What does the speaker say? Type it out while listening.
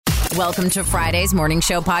Welcome to Friday's Morning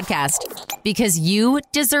Show podcast, because you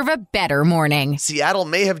deserve a better morning. Seattle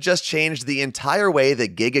may have just changed the entire way the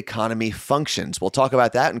gig economy functions. We'll talk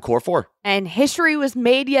about that in Core 4. And history was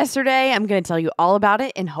made yesterday. I'm going to tell you all about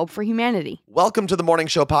it in Hope for Humanity. Welcome to the Morning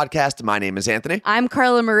Show podcast. My name is Anthony. I'm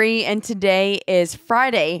Carla Marie, and today is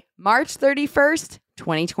Friday, March 31st,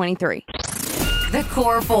 2023. The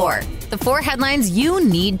Core 4, the 4 headlines you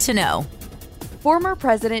need to know. Former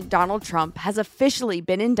President Donald Trump has officially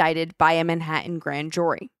been indicted by a Manhattan grand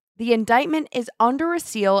jury. The indictment is under a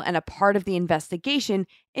seal and a part of the investigation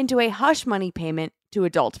into a hush money payment to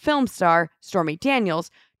adult film star Stormy Daniels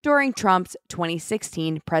during Trump's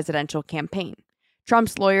 2016 presidential campaign.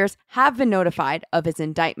 Trump's lawyers have been notified of his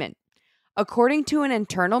indictment. According to an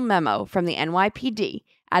internal memo from the NYPD,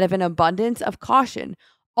 out of an abundance of caution,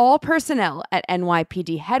 all personnel at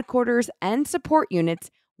NYPD headquarters and support units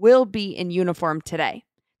will be in uniform today.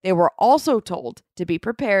 They were also told to be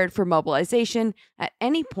prepared for mobilization at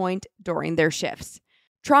any point during their shifts.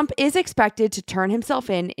 Trump is expected to turn himself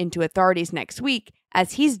into authorities next week,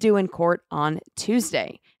 as he's due in court on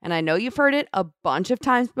Tuesday. And I know you've heard it a bunch of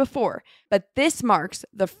times before, but this marks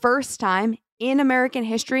the first time in American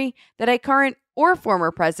history that a current or former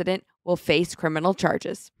president will face criminal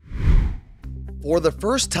charges. For the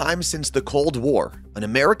first time since the Cold War, an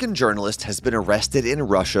American journalist has been arrested in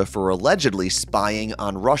Russia for allegedly spying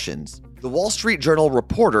on Russians. The Wall Street Journal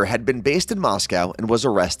reporter had been based in Moscow and was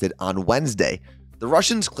arrested on Wednesday. The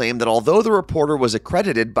Russians claim that although the reporter was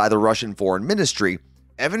accredited by the Russian Foreign Ministry,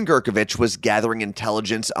 Evan Gershkovich was gathering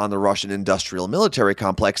intelligence on the Russian industrial military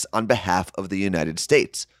complex on behalf of the United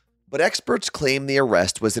States. But experts claim the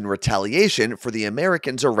arrest was in retaliation for the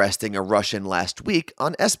Americans arresting a Russian last week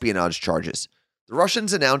on espionage charges. The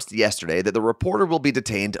Russians announced yesterday that the reporter will be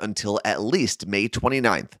detained until at least May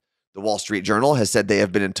 29th. The Wall Street Journal has said they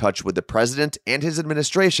have been in touch with the president and his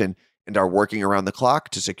administration and are working around the clock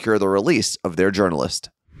to secure the release of their journalist.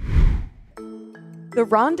 The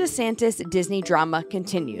Ron DeSantis Disney drama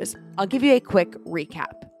continues. I'll give you a quick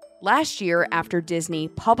recap. Last year, after Disney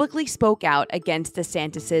publicly spoke out against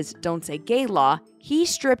DeSantis' Don't Say Gay law, he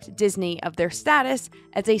stripped Disney of their status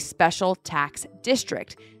as a special tax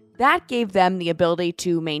district. That gave them the ability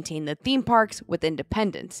to maintain the theme parks with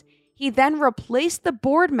independence. He then replaced the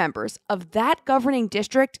board members of that governing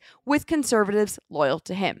district with conservatives loyal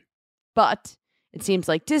to him. But it seems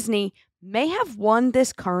like Disney may have won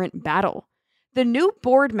this current battle. The new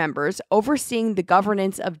board members overseeing the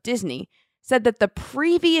governance of Disney said that the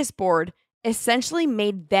previous board essentially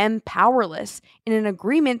made them powerless in an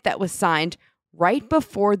agreement that was signed right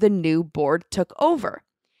before the new board took over.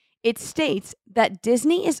 It states that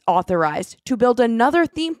Disney is authorized to build another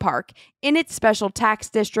theme park in its special tax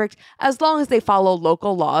district as long as they follow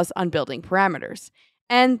local laws on building parameters.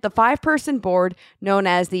 And the 5-person board, known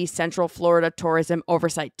as the Central Florida Tourism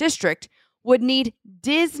Oversight District, would need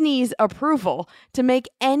Disney's approval to make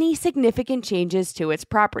any significant changes to its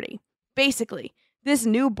property. Basically, this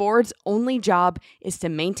new board's only job is to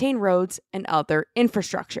maintain roads and other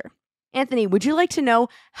infrastructure. Anthony, would you like to know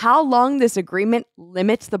how long this agreement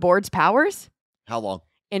limits the board's powers? How long?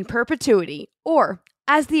 In perpetuity, or,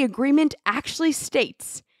 as the agreement actually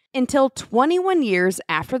states, until 21 years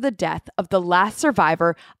after the death of the last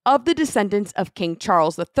survivor of the descendants of King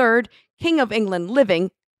Charles III, King of England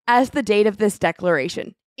living, as the date of this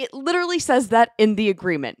declaration. It literally says that in the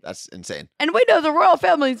agreement. That's insane. And we know the royal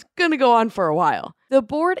family is going to go on for a while. The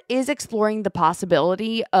board is exploring the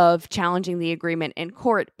possibility of challenging the agreement in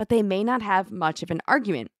court, but they may not have much of an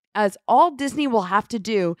argument, as all Disney will have to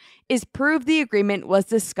do is prove the agreement was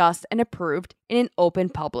discussed and approved in an open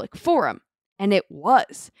public forum. And it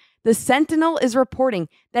was. The Sentinel is reporting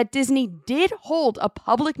that Disney did hold a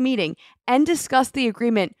public meeting and discuss the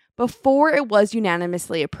agreement before it was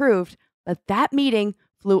unanimously approved, but that meeting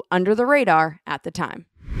flew under the radar at the time.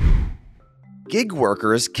 Gig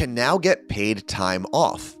workers can now get paid time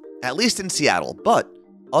off, at least in Seattle, but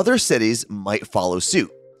other cities might follow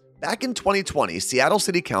suit. Back in 2020, Seattle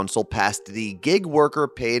City Council passed the Gig Worker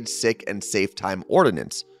Paid Sick and Safe Time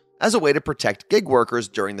Ordinance as a way to protect gig workers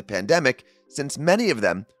during the pandemic, since many of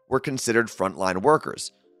them were considered frontline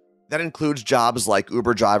workers. That includes jobs like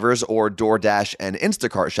Uber drivers or DoorDash and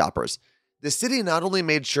Instacart shoppers. The city not only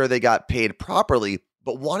made sure they got paid properly,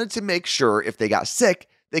 but wanted to make sure if they got sick,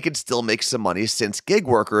 they could still make some money, since gig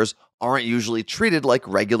workers aren't usually treated like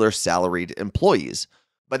regular salaried employees.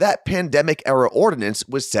 But that pandemic-era ordinance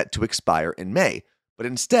was set to expire in May. But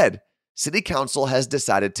instead, City Council has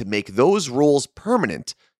decided to make those rules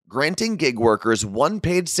permanent, granting gig workers one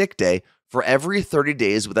paid sick day for every 30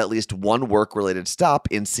 days with at least one work-related stop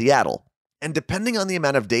in Seattle. And depending on the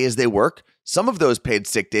amount of days they work, Some of those paid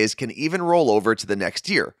sick days can even roll over to the next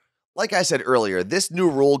year. Like I said earlier, this new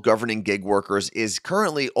rule governing gig workers is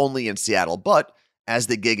currently only in Seattle, but as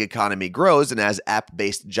the gig economy grows and as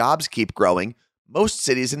app-based jobs keep growing, most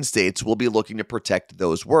cities and states will be looking to protect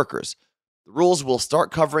those workers. The rules will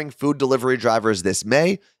start covering food delivery drivers this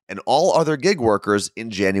May and all other gig workers in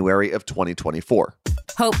January of 2024.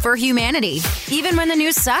 Hope for humanity. Even when the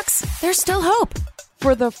news sucks, there's still hope.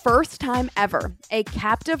 For the first time ever, a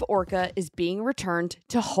captive orca is being returned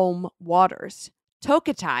to home waters.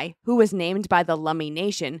 Tokutai, who was named by the Lummi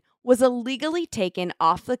Nation, was illegally taken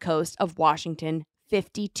off the coast of Washington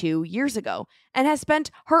 52 years ago and has spent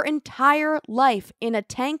her entire life in a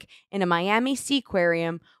tank in a Miami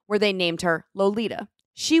Seaquarium where they named her Lolita.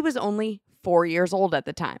 She was only 4 years old at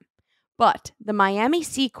the time. But the Miami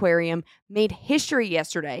Seaquarium made history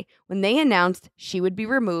yesterday when they announced she would be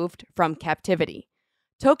removed from captivity.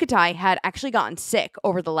 Tokutai had actually gotten sick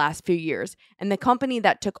over the last few years, and the company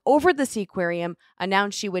that took over the Seaquarium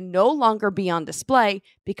announced she would no longer be on display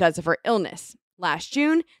because of her illness. Last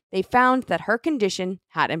June, they found that her condition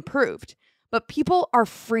had improved. But people are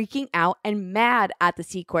freaking out and mad at the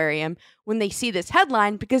Seaquarium when they see this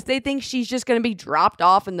headline because they think she's just going to be dropped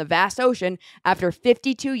off in the vast ocean after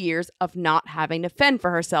 52 years of not having to fend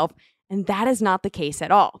for herself, and that is not the case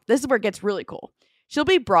at all. This is where it gets really cool. She'll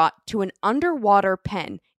be brought to an underwater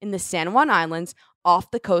pen in the San Juan Islands off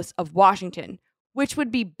the coast of Washington, which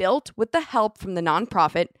would be built with the help from the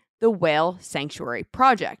nonprofit, the Whale Sanctuary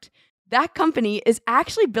Project. That company is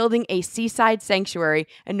actually building a seaside sanctuary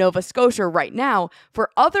in Nova Scotia right now for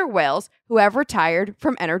other whales who have retired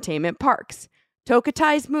from entertainment parks.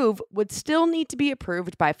 Tokutai's move would still need to be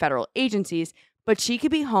approved by federal agencies, but she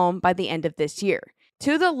could be home by the end of this year.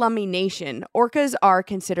 To the Lummi Nation, orcas are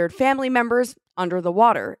considered family members under the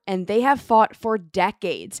water, and they have fought for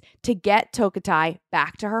decades to get Tokutai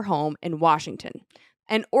back to her home in Washington.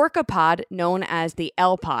 An orca pod known as the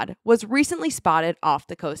L pod was recently spotted off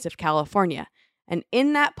the coast of California, and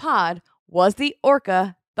in that pod was the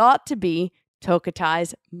orca thought to be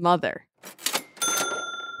Tokutai's mother.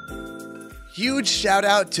 Huge shout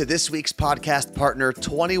out to this week's podcast partner,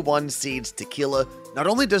 21 Seeds Tequila. Not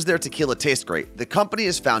only does their tequila taste great, the company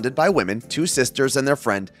is founded by women, two sisters and their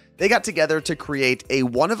friend. They got together to create a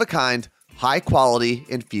one-of-a-kind, high-quality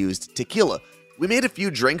infused tequila. We made a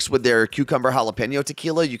few drinks with their cucumber jalapeno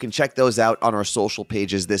tequila. You can check those out on our social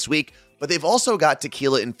pages this week. But they've also got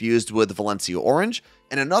tequila infused with Valencia orange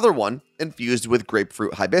and another one infused with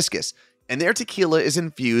grapefruit hibiscus. And their tequila is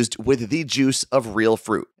infused with the juice of real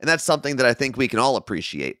fruit. And that's something that I think we can all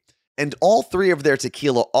appreciate. And all three of their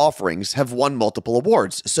tequila offerings have won multiple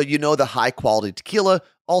awards. So you know the high-quality tequila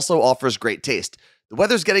also offers great taste. The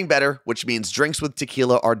weather's getting better, which means drinks with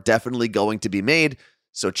tequila are definitely going to be made.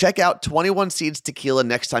 So check out 21 Seeds Tequila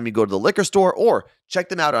next time you go to the liquor store, or check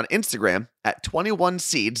them out on Instagram at 21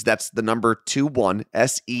 Seeds. That's the number 21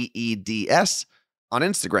 SEEDS on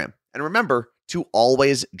Instagram. And remember to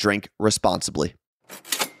always drink responsibly.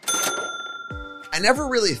 I never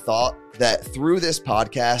really thought that through this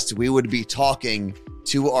podcast we would be talking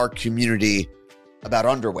to our community about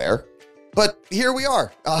underwear. But here we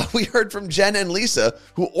are. We heard from Jen and Lisa,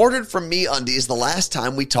 who ordered from MeUndies the last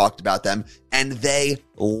time we talked about them, and they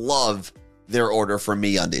love their order from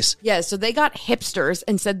MeUndies. Yeah, so they got hipsters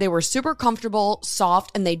and said they were super comfortable,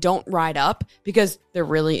 soft, and they don't ride up, because there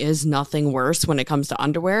really is nothing worse when it comes to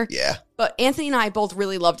underwear. Yeah. But Anthony and I both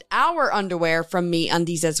really loved our underwear from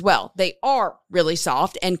MeUndies as well. They are really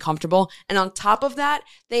soft and comfortable. And on top of that,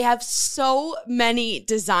 they have so many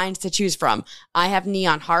designs to choose from. I have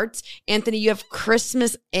neon hearts. Anthony, you have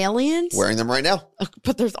Christmas aliens. Wearing them right now.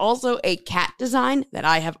 But there's also a cat design that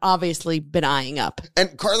I have obviously been eyeing up.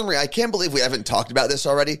 And Carla Marie, I can't believe we haven't talked about this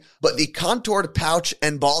already, but the contoured pouch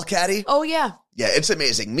and ball caddy. Oh, yeah. Yeah, it's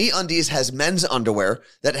amazing. MeUndies has men's underwear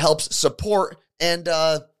that helps support and,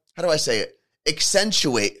 how do I say it?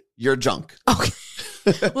 Accentuate your junk. Okay.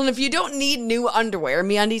 Well, if you don't need new underwear,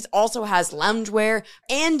 MeUndies also has loungewear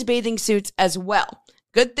and bathing suits as well.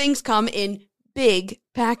 Good things come in big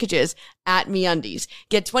packages at MeUndies.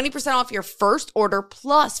 Get 20% off your first order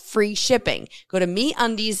plus free shipping. Go to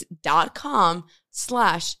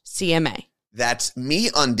MeUndies.com/CMA. That's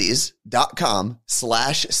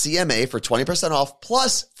MeUndies.com/CMA for 20% off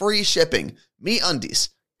plus free shipping. MeUndies,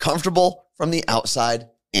 comfortable from the outside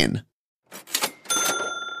in.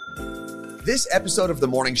 This episode of the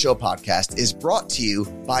Morning Show podcast is brought to you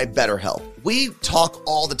by BetterHelp. We talk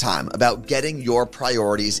all the time about getting your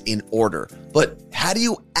priorities in order, but how do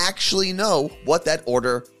you actually know what that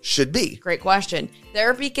order should be? Great question.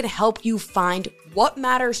 Therapy can help you find what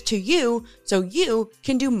matters to you so you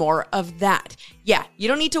can do more of that. Yeah, you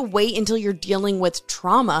don't need to wait until you're dealing with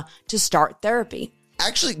trauma to start therapy.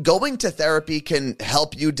 Actually, going to therapy can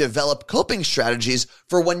help you develop coping strategies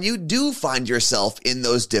for when you do find yourself in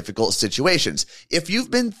those difficult situations. If you've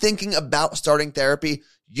been thinking about starting therapy,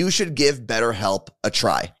 you should give BetterHelp a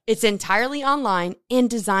try. It's entirely online and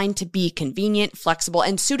designed to be convenient, flexible,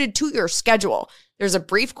 and suited to your schedule. There's a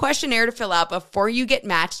brief questionnaire to fill out before you get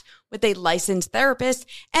matched with a licensed therapist,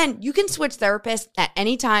 and you can switch therapists at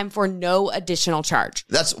any time for no additional charge.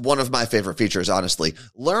 That's one of my favorite features, honestly.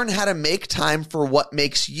 Learn how to make time for what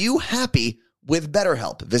makes you happy with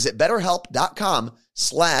BetterHelp. Visit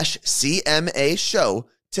BetterHelp.com/CMA show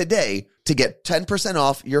today to get 10%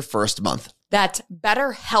 off your first month. That's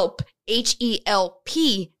BetterHelp,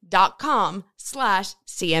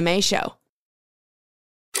 HELP.com/CMA show.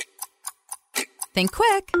 Think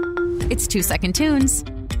quick. It's 2-second tunes.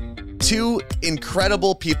 Two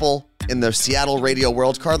incredible people in the Seattle radio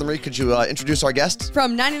world. Carla Marie, could you introduce our guests?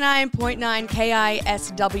 From 99.9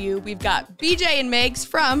 KISW, we've got BJ and Megs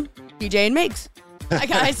from BJ and Megs. Hi,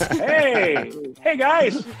 guys. Hey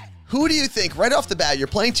guys. Who do you think, right off the bat, you're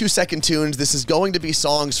playing 2-second tunes. This is going to be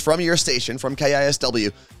songs from your station, from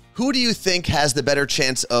KISW. Who do you think has the better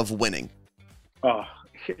chance of winning?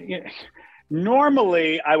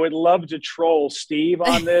 Normally, I would love to troll Steve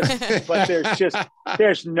on this, but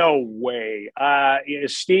there's no way.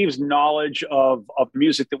 Steve's knowledge of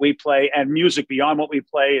music that we play and music beyond what we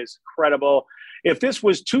play is incredible. If this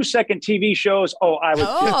was 2-second TV shows, I would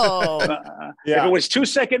kill. If it was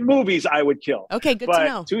 2-second movies, I would kill. Okay, good to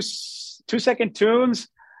know. 2-second tunes,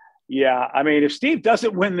 yeah. I mean, if Steve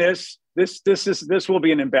doesn't win this will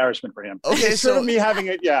be an embarrassment for him. Okay, so me having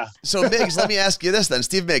it, yeah. So Miggs, let me ask you this then,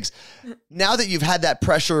 Steve Miggs. Now that you've had that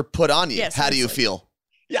pressure put on you, Yes, how do you feel?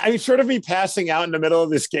 Yeah, I mean, short of me passing out in the middle of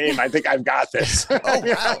this game, I think I've got this. Oh,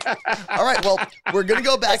 wow. All right, well, we're going to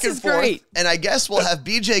go back and forth, great. and I guess we'll have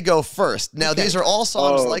BJ go first. Now, these are all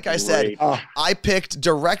songs, like I said, I picked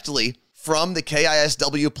directly from the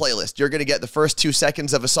KISW playlist. You're going to get the first 2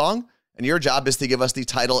 seconds of a song, and your job is to give us the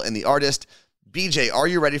title and the artist. BJ, are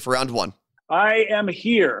you ready for round one? I am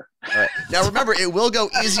here. All right. Now, remember, it will go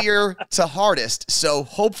easier to hardest, so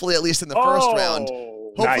hopefully, at least in the first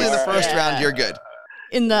round, you're good.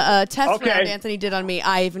 In the test round Anthony did on me,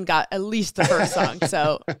 I even got at least the first song,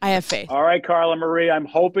 so I have faith. All right, Carla Marie, I'm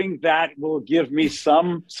hoping that will give me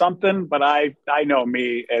something, but I know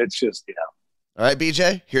me, it's just, All right,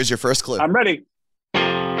 BJ, here's your first clue. I'm ready.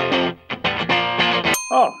 Come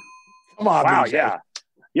on, wow, BJ.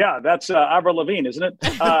 Yeah, that's Avril Lavigne, isn't it?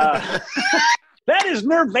 That is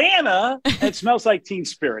Nirvana. It Smells Like Teen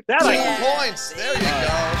Spirit. That Points. There you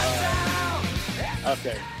go.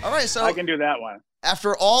 Okay. All right, so I can do that one.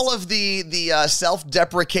 After all of the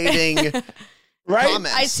self-deprecating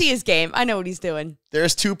comments, I see his game. I know what he's doing.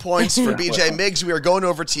 There's 2 points for BJ. Miggs, we are going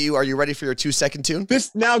over to you. Are you ready for your 2-second tune?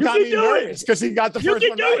 This now got me nervous because he got the first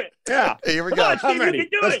one right. Yeah. Hey, here we go. I'm ready.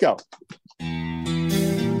 Let's go.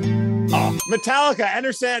 Metallica,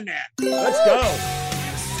 Enter Sandman. Let's go.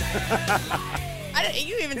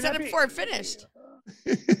 You even said it before it finished.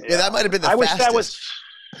 Yeah, that might have been the I fastest. wish that was.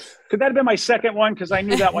 Could that have been my second one? Because I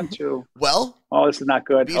knew that one too. Well, this is not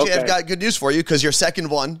good. BJ, I've got good news for you because your second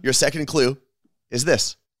clue is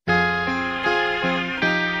this. Oh,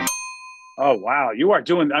 wow. You are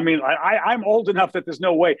doing, I'm old enough that there's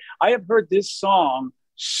no way. I have heard this song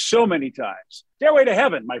so many times. Stairway to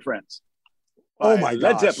Heaven, my friends. Oh, my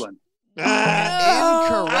Led gosh. Zeppelin. Incorrect.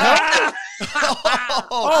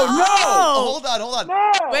 Oh, no. Hold on.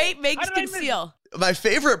 no. Wait, Megs conceal. My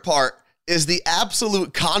favorite part is the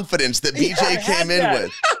absolute confidence that BJ came in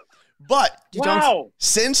with. But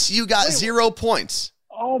since you got 0 points,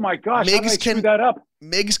 oh my gosh, how did I screw can that up?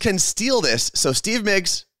 Miggs can steal this. So Steve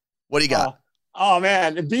Miggs, what do you got? Oh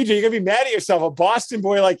man, and BJ, you're gonna be mad at yourself. A Boston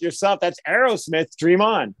boy like yourself. That's Aerosmith. Dream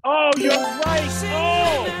On. Oh, you're right.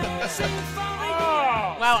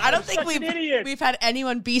 Wow, I don't think we've had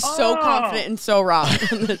anyone be so confident and so wrong.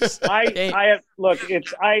 In this there's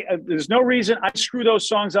no reason I screw those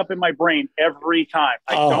songs up in my brain every time.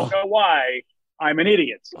 I don't know why. I'm an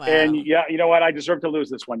idiot. Wow. And yeah, you know what? I deserve to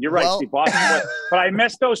lose this one. You're right, Steve Boston. But I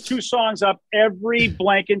messed those 2 songs up every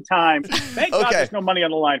blanking time. Thank God there's no money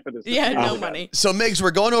on the line for this. Yeah, no money. So Miggs,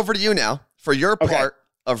 we're going over to you now for your part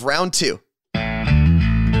of round 2.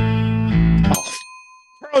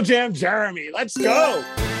 Pearl Jam, Jeremy. Let's go.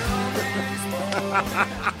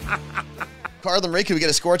 Carla Marie, can we get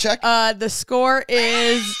a score check? The score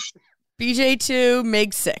is BJ 2,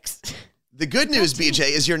 Mig 6. The good news,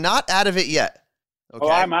 BJ, is you're not out of it yet. Okay? Oh,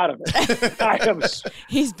 I'm out of it. I am.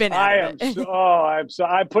 He's been out of it.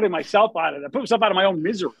 I'm putting myself out of it. I put myself out of my own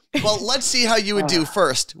misery. Well, let's see how you would do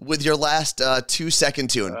first with your last 2-second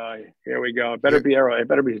tune. Here we go. It better be Arrow. It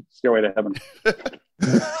better be Stairway to Heaven.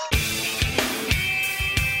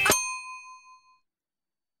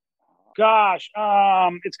 Gosh,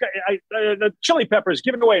 it's got the Chili Peppers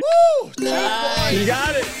giving away. Woo! You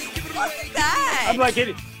got it. That. I'm like,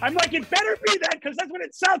 it better be that because that's what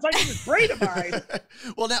it sounds like in this brain of mine.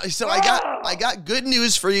 Well, now, so I got good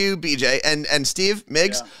news for you, BJ, and Steve,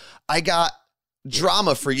 Miggs. Yeah. I got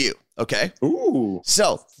drama for you. Okay. Ooh.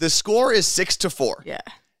 So the score is 6-4. Yeah.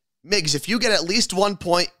 Miggs, if you get at least 1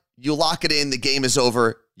 point, you lock it in. The game is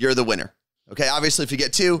over. You're the winner. Okay. Obviously, if you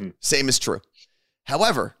get 2, same is true.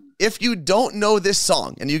 However, if you don't know this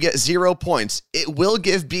song and you get 0 points, it will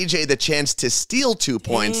give BJ the chance to steal 2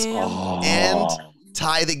 points and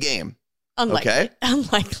tie the game. Unlikely. Okay?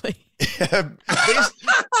 Unlikely.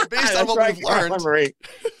 based on what we've learned.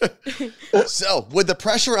 So, with the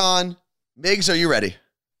pressure on, Miggs, are you ready?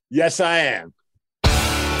 Yes, I am.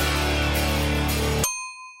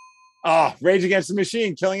 Rage Against the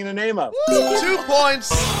Machine, Killing in the Name of. Woo, 2 points.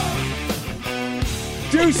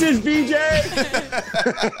 Deuces, BJ.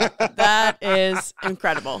 That is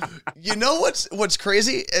incredible. You know what's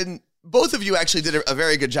crazy? And both of you actually did a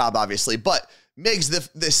very good job, obviously. But Miggs,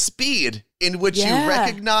 the speed in which you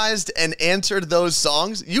recognized and answered those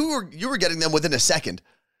songs, you were getting them within a second.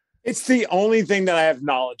 It's the only thing that I have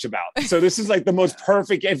knowledge about. So this is like the most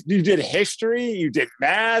perfect. If you did history, you did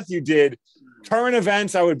math, you did current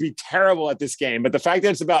events, I would be terrible at this game. But the fact that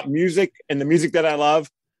it's about music and the music that I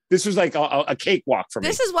love, this was like a cakewalk for me.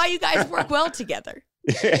 This is why you guys work well together.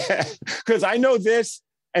 Because I know this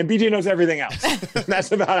and BJ knows everything else.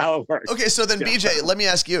 That's about how it works. Okay, so then BJ, let me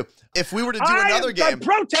ask you, if we were to do another game. I'm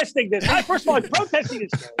protesting this. First of all, I'm protesting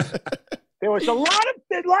this. There was a lot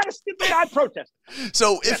of stupid. I protested.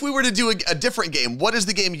 So if we were to do a different game, what is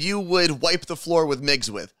the game you would wipe the floor with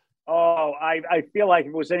Miggs with? Oh, I feel like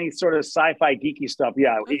if it was any sort of sci-fi geeky stuff,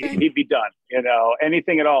 he'd be done. You know,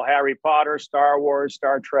 anything at all, Harry Potter, Star Wars,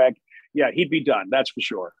 Star Trek, he'd be done. That's for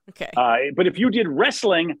sure. Okay. But if you did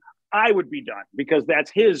wrestling, I would be done because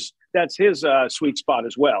that's his sweet spot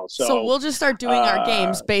as well. So we'll just start doing our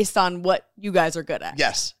games based on what you guys are good at.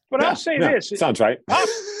 Yes. But I'll say this. Sounds right.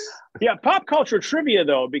 Pop culture trivia,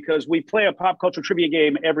 though, because we play a pop culture trivia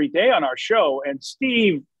game every day on our show. And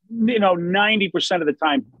Steve, 90% of the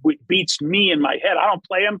time beats me in my head. I don't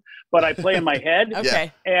play him, but I play in my head.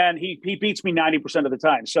 Okay. And he beats me 90% of the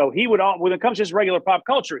time. So he would, when it comes to his regular pop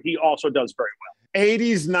culture, he also does very well.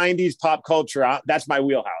 80s, 90s pop culture. That's my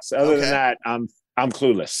wheelhouse. Other than that, I'm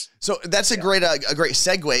clueless. So that's a great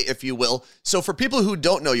segue, if you will. So for people who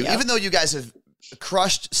don't know you, even though you guys have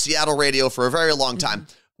crushed Seattle radio for a very long time,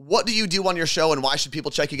 what do you do on your show and why should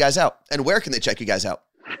people check you guys out? And where can they check you guys out?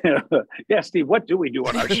 Yeah, Steve, what do we do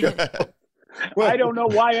on our show? I don't know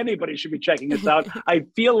why anybody should be checking us out. I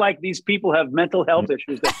feel like these people have mental health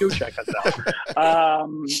issues that do check us out.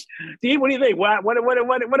 Steve, what do you think? What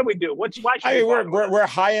do we do? We're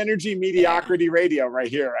high energy mediocrity radio right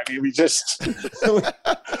here. I mean, we just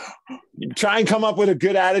try and come up with a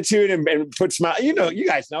good attitude and put smile. You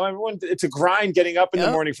guys know everyone. It's a grind getting up in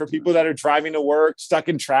the morning for people that are driving to work, stuck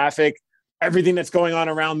in traffic. Everything that's going on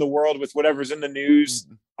around the world with whatever's in the news.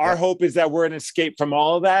 Our hope is that we're an escape from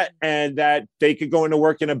all of that and that they could go into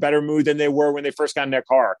work in a better mood than they were when they first got in their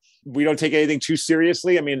car. We don't take anything too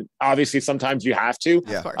seriously. I mean, obviously, sometimes you have to.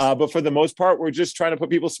 Yeah. But for the most part, we're just trying to put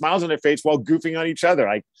people's smiles on their face while goofing on each other.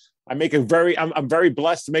 I'm very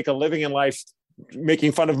blessed to make a living in life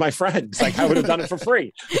making fun of my friends. Like I would have done it for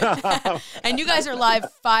free. And you guys are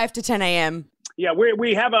live 5 to 10 a.m. Yeah,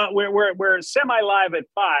 we're semi-live at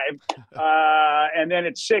 5, and then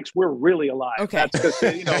at 6 we're really alive. Okay, that's because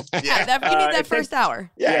you need that first hour.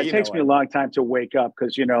 Yeah, it takes me a long time to wake up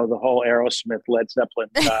because the whole Aerosmith, Led Zeppelin.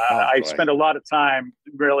 I spend a lot of time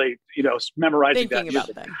really memorizing thinking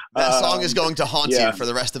about them. That song is going to haunt you for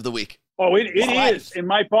the rest of the week. Oh, it is in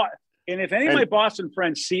my And if any of my Boston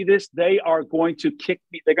friends see this, they are going to kick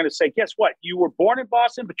me. They're going to say, guess what? You were born in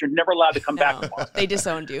Boston, but you're never allowed to come back to Boston. They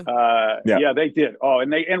disowned you. Yeah, they did. Oh,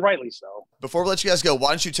 and rightly so. Before we let you guys go, why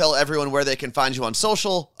don't you tell everyone where they can find you on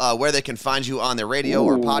social, where they can find you on their radio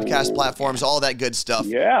or podcast platforms, all that good stuff.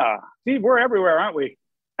 Yeah. Steve, we're everywhere, aren't we?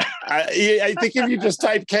 I think if you just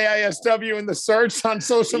type KISW in the search on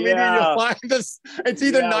social media, you'll find us. It's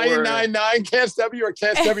either 999 KSW or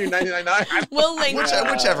KSW 999. We'll link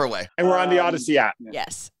whichever way. And we're on the Odyssey app.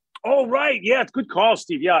 Yes. Oh, right. Yeah, it's good call,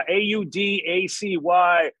 Steve. Yeah, AUDACY.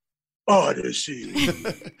 Odyssey.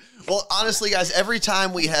 Well, honestly, guys, every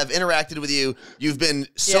time we have interacted with you, you've been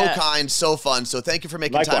so kind, so fun. So thank you for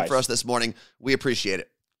making time for us this morning. We appreciate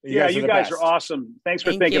it. You guys are awesome. Thanks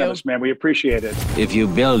for thinking of us, man. We appreciate it. If you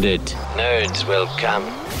build it, nerds will come.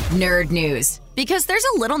 Nerd news, because there's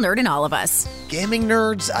a little nerd in all of us. Gaming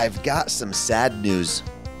nerds, I've got some sad news.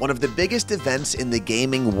 One of the biggest events in the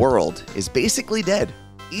gaming world is basically dead.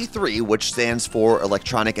 E3, which stands for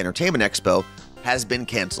Electronic Entertainment Expo, has been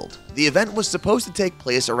canceled. The event was supposed to take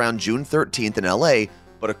place around June 13th in LA,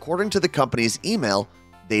 but according to the company's email,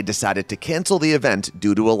 they decided to cancel the event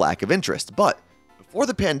due to a lack of interest. But before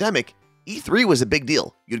the pandemic, E3 was a big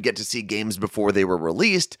deal. You'd get to see games before they were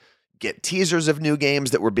released, get teasers of new games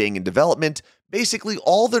that were being in development, basically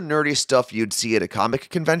all the nerdy stuff you'd see at a comic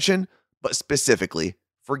convention, but specifically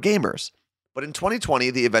for gamers. But in 2020,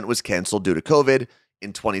 the event was canceled due to COVID.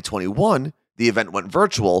 In 2021, the event went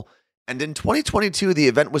virtual. And in 2022, the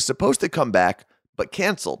event was supposed to come back, but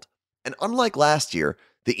canceled. And unlike last year,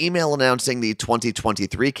 the email announcing the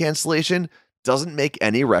 2023 cancellation doesn't make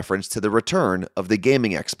any reference to the return of the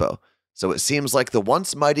Gaming Expo. So it seems like the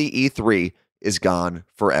once mighty E3 is gone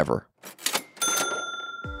forever.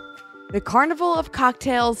 The Carnival of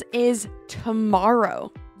Cocktails is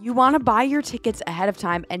tomorrow. You want to buy your tickets ahead of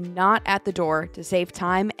time and not at the door to save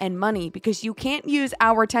time and money because you can't use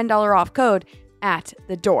our $10 off code at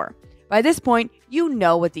the door. By this point, you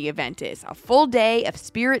know what the event is. A full day of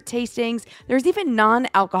spirit tastings. There's even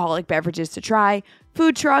non-alcoholic beverages to try,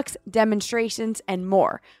 food trucks, demonstrations, and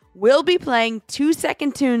more. We'll be playing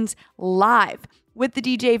 2-second tunes live with the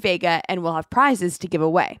DJ Vega, and we'll have prizes to give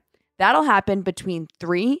away. That'll happen between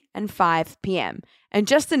 3 and 5 p.m. And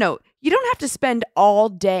just a note, you don't have to spend all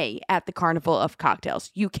day at the Carnival of Cocktails.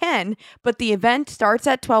 You can, but the event starts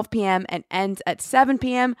at 12 p.m. and ends at 7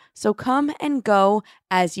 p.m., so come and go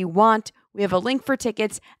as you want. We have a link for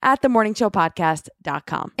tickets at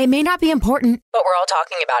themorningshowpodcast.com. It may not be important, but we're all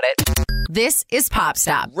talking about it. This is Pop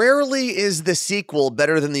Stop. Rarely is the sequel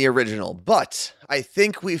better than the original, but I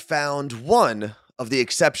think we found one of the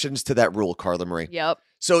exceptions to that rule, Carla Marie. Yep.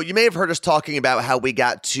 So you may have heard us talking about how we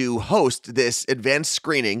got to host this advanced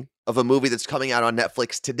screening of a movie that's coming out on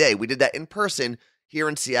Netflix today. We did that in person here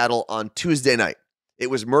in Seattle on Tuesday night.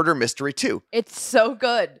 It was Murder Mystery 2. It's so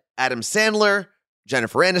good. Adam Sandler,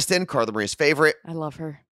 Jennifer Aniston, Carla Marie's favorite. I love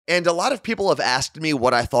her. And a lot of people have asked me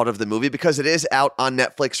what I thought of the movie because it is out on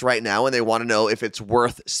Netflix right now and they want to know if it's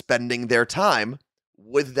worth spending their time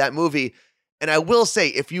with that movie. And I will say,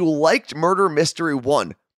 if you liked Murder Mystery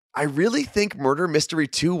 1, I really think Murder Mystery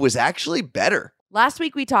 2 was actually better. Last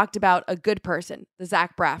week we talked about A Good Person, the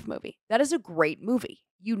Zach Braff movie. That is a great movie.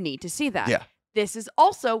 You need to see that. Yeah. This is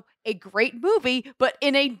also a great movie, but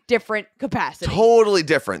in a different capacity. Totally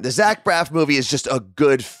different. The Zach Braff movie is just a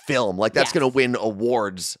good film. Like, that's Yes. going to win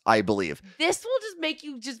awards, I believe. This will just make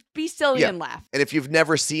you just be silly and laugh. And if you've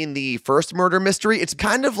never seen the first Murder Mystery, it's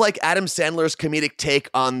kind of like Adam Sandler's comedic take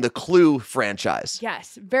on the Clue franchise.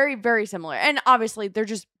 Yes, very, very similar. And obviously, they're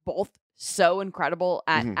just both so incredible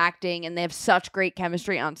at acting, and they have such great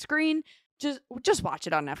chemistry on screen. Just watch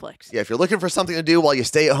it on Netflix. Yeah, if you're looking for something to do while you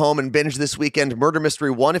stay at home and binge this weekend, Murder Mystery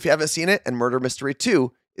 1, if you haven't seen it, and Murder Mystery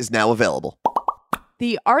 2 is now available.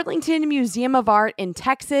 The Arlington Museum of Art in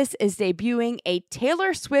Texas is debuting a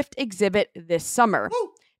Taylor Swift exhibit this summer. Woo!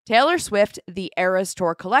 Taylor Swift, the Eras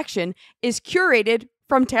Tour collection, is curated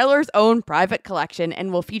from Taylor's own private collection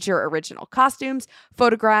and will feature original costumes,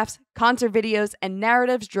 photographs, concert videos, and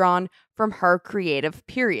narratives drawn from her creative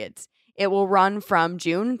periods. It will run from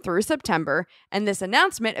June through September, and this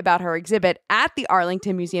announcement about her exhibit at the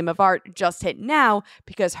Arlington Museum of Art just hit now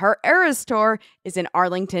because her Eras Tour is in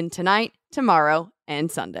Arlington tonight, tomorrow,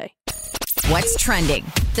 and Sunday. What's trending?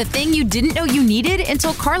 The thing you didn't know you needed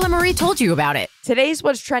until Carla Marie told you about it. Today's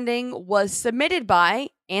What's Trending was submitted by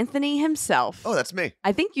Anthony himself. Oh, that's me.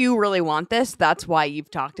 I think you really want this. That's why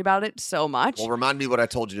you've talked about it so much. Well, remind me what I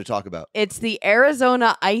told you to talk about. It's the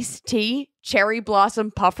Arizona Iced Tea Cherry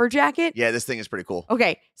Blossom Puffer Jacket. Yeah, this thing is pretty cool.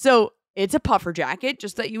 Okay, so it's a puffer jacket,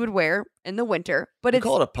 just that you would wear in the winter. But You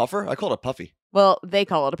call it a puffer? I call it a puffy. Well, they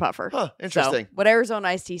call it a puffer. Huh, interesting. So what Arizona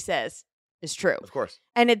Iced Tea says is true. Of course.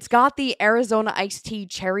 And it's got the Arizona Iced Tea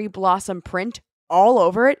Cherry Blossom print all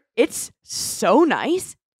over it. It's so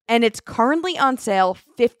nice. And it's currently on sale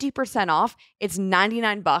 50% off. It's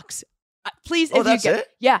 $99 Please, that's it?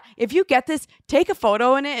 Yeah, if you get this, take a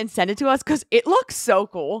photo in it and send it to us because it looks so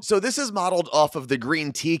cool. So this is modeled off of the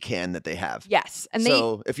green tea can that they have. Yes. And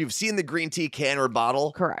so if you've seen the green tea can or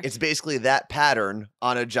bottle, correct, it's basically that pattern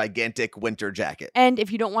on a gigantic winter jacket. And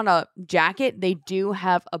if you don't want a jacket, they do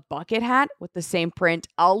have a bucket hat with the same print.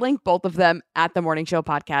 I'll link both of them at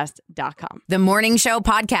themorningshowpodcast.com. The Morning Show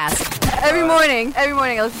Podcast. Every morning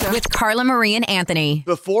I listen to it. With Carla Marie and Anthony.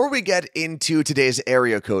 Before we get into today's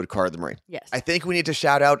area code, Carla Marie, yes, I think we need to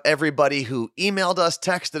shout out everybody who emailed us,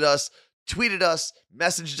 texted us, tweeted us,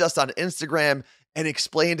 messaged us on Instagram, and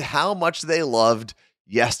explained how much they loved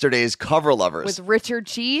yesterday's Cover Lovers. With Richard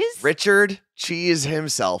Cheese? Richard Cheese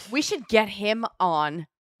himself. We should get him on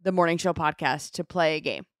the Morning Show Podcast to play a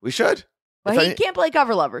game. We should. But he can't play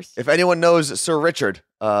Cover Lovers. If anyone knows Sir Richard,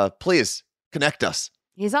 please connect us.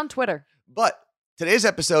 He's on Twitter. But today's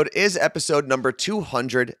episode is episode number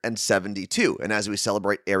 272. And as we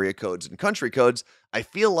celebrate area codes and country codes, I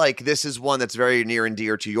feel like this is one that's very near and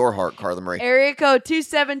dear to your heart, Carla Marie. Area code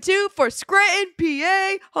 272 for Scranton,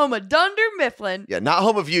 PA, home of Dunder Mifflin. Yeah, not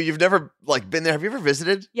home of you. You've never been there. Have you ever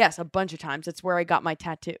visited? Yes, a bunch of times. It's where I got my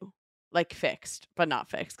tattoo. Like fixed, but not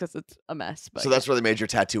fixed because it's a mess. But so that's where they made your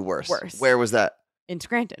tattoo worse. Worse. Where was that? In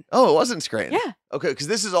Scranton. Oh, it was in Scranton. Yeah. Okay, because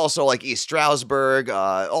this is also like East Stroudsburg,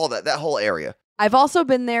 all that whole area. I've also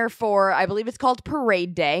been there for, I believe it's called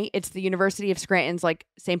Parade Day. It's the University of Scranton's like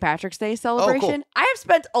St. Patrick's Day celebration. Oh, cool. I have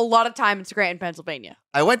spent a lot of time in Scranton, Pennsylvania.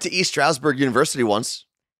 I went to East Stroudsburg University once.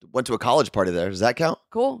 Went to a college party there. Does that count?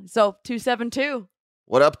 Cool. So 272.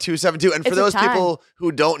 What up, 272? And for It's a those time. people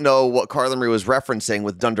who don't know what Carla Marie was referencing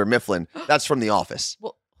with Dunder Mifflin, that's from The Office.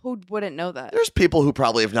 Well, who wouldn't know that? There's people who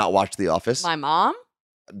probably have not watched The Office. My mom,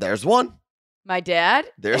 There's one. my dad.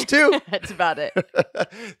 There's two. That's about it.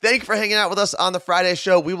 Thank you for hanging out with us on the Friday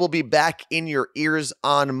show. We will be back in your ears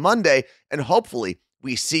on Monday, and hopefully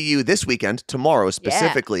we see you this weekend, tomorrow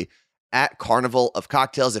specifically, at Carnival of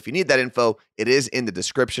Cocktails. If you need that info, it is in the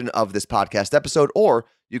description of this podcast episode, or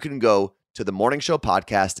you can go to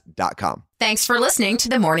themorningshowpodcast.com. Thanks for listening to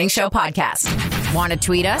The Morning Show Podcast. Want to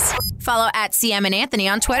tweet us? Follow at CM and Anthony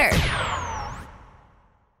on Twitter.